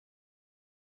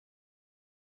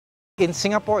In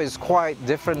Singapore, it's quite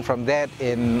different from that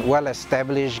in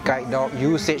well-established guide dog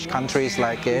usage countries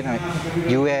like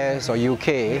US or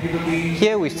UK.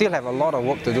 Here we still have a lot of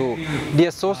work to do. The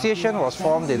association was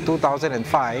formed in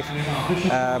 2005,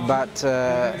 but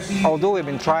although we've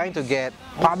been trying to get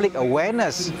public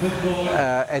awareness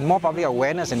and more public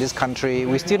awareness in this country,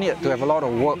 we still need to have a lot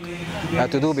of work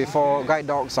to do before guide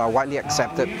dogs are widely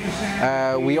accepted.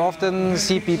 We often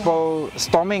see people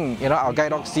storming our guide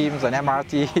dog teams on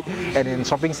MRT and in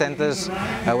shopping centres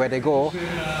where they go,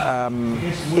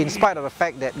 in spite of the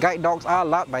fact that guide dogs are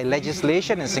allowed by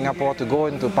legislation in Singapore to go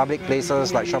into public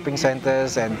places like shopping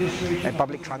centres and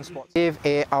public transport. If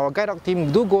our guide dog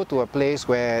team do go to a place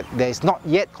where there is not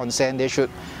yet consent, they should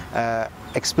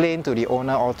explain to the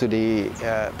owner or to the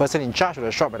person in charge of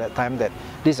the shop at that time that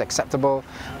this is acceptable.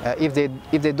 If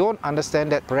they don't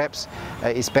understand that, perhaps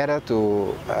it's better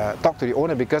to talk to the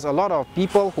owner, because a lot of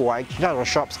people who are in charge of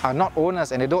shops are not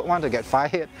owners and they don't want to get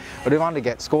fired or they want to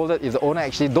get scolded if the owner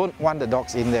actually don't want the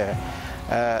dogs in there.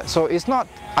 So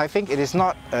I think it is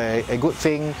not a good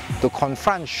thing to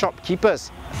confront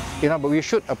shopkeepers, but we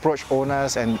should approach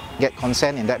owners and get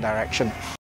consent in that direction.